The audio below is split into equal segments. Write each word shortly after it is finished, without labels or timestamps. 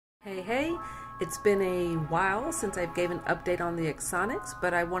Hey, it's been a while since I've gave an update on the Axonics,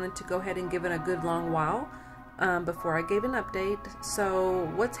 but I wanted to go ahead and give it a good long while before I gave an update. So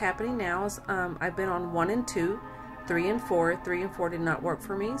what's happening now is I've been on 1 and 2, 3 and 4. 3 and 4 did not work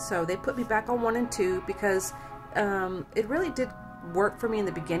for me, so they put me back on 1 and 2 because it really did work for me in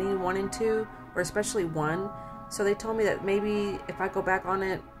the beginning, 1 and 2, or especially 1. So they told me that maybe if I go back on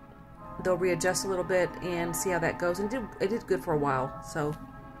it, they'll readjust a little bit and see how that goes. And it did good for a while, so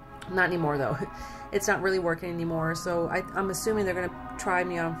not anymore though. It's not really working anymore, so I'm assuming they're going to try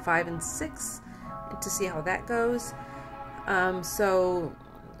me on 5 and 6 to see how that goes. I've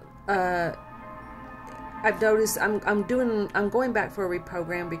noticed I'm going back for a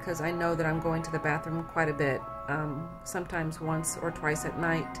reprogram because I know that I'm going to the bathroom quite a bit, sometimes once or twice at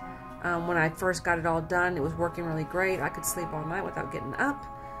night. When I first got it all done, it was working really great. I could sleep all night without getting up.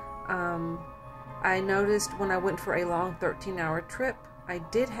 I noticed when I went for a long 13-hour trip, I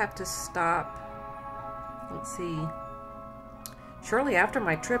did have to stop, let's see, shortly after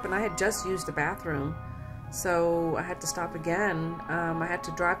my trip, and I had just used the bathroom, so I had to stop again. I had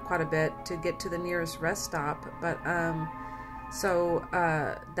to drive quite a bit to get to the nearest rest stop, but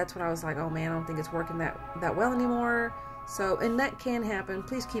that's when I was like, oh man, I don't think it's working that well anymore. So, and that can happen.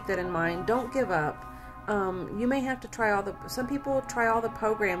 Please keep that in mind. Don't give up. You may have to try some people try all the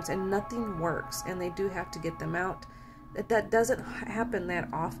programs and nothing works, and they do have to get them out. That doesn't happen that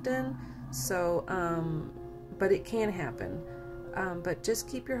often, so but it can happen. But just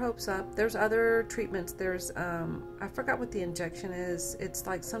keep your hopes up. There's other treatments. There's I forgot what the injection is. It's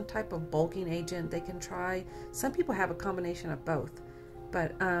like some type of bulking agent they can try. Some people have a combination of both,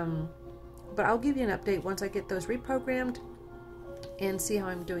 but I'll give you an update once I get those reprogrammed and see how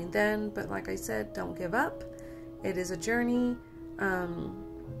I'm doing then. But like I said, don't give up. It is a journey,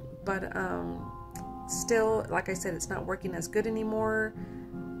 still, like I said, it's not working as good anymore,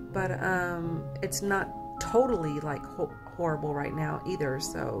 but it's not totally like horrible right now either.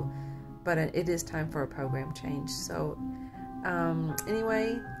 So, but it is time for a program change. So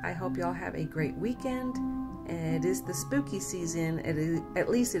anyway, I hope y'all have a great weekend. It is the spooky season. It is, at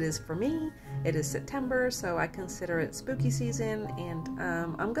least it is for me. It is September, so I consider it spooky season, and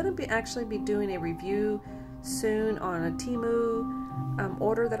I'm gonna actually be doing a review soon on a Temu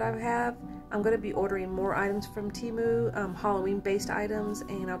order that I have. I'm going to be ordering more items from Temu, Halloween-based items,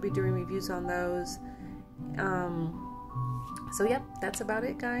 and I'll be doing reviews on those. So yep, that's about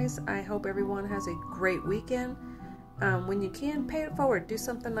it, guys. I hope everyone has a great weekend. When you can, pay it forward. Do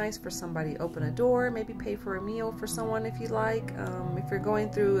something nice for somebody. Open a door, maybe pay for a meal for someone if you like. If you're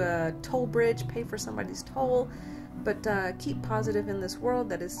going through a toll bridge, pay for somebody's toll. But keep positive in this world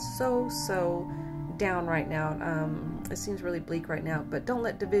that is so down right now. It seems really bleak right now, but don't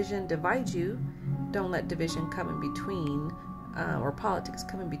let division divide you. Don't let division come in between, or politics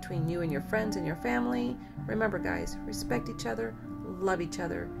come in between you and your friends and your family. Remember, guys, respect each other, love each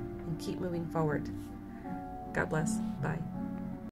other, and keep moving forward. God bless. Bye.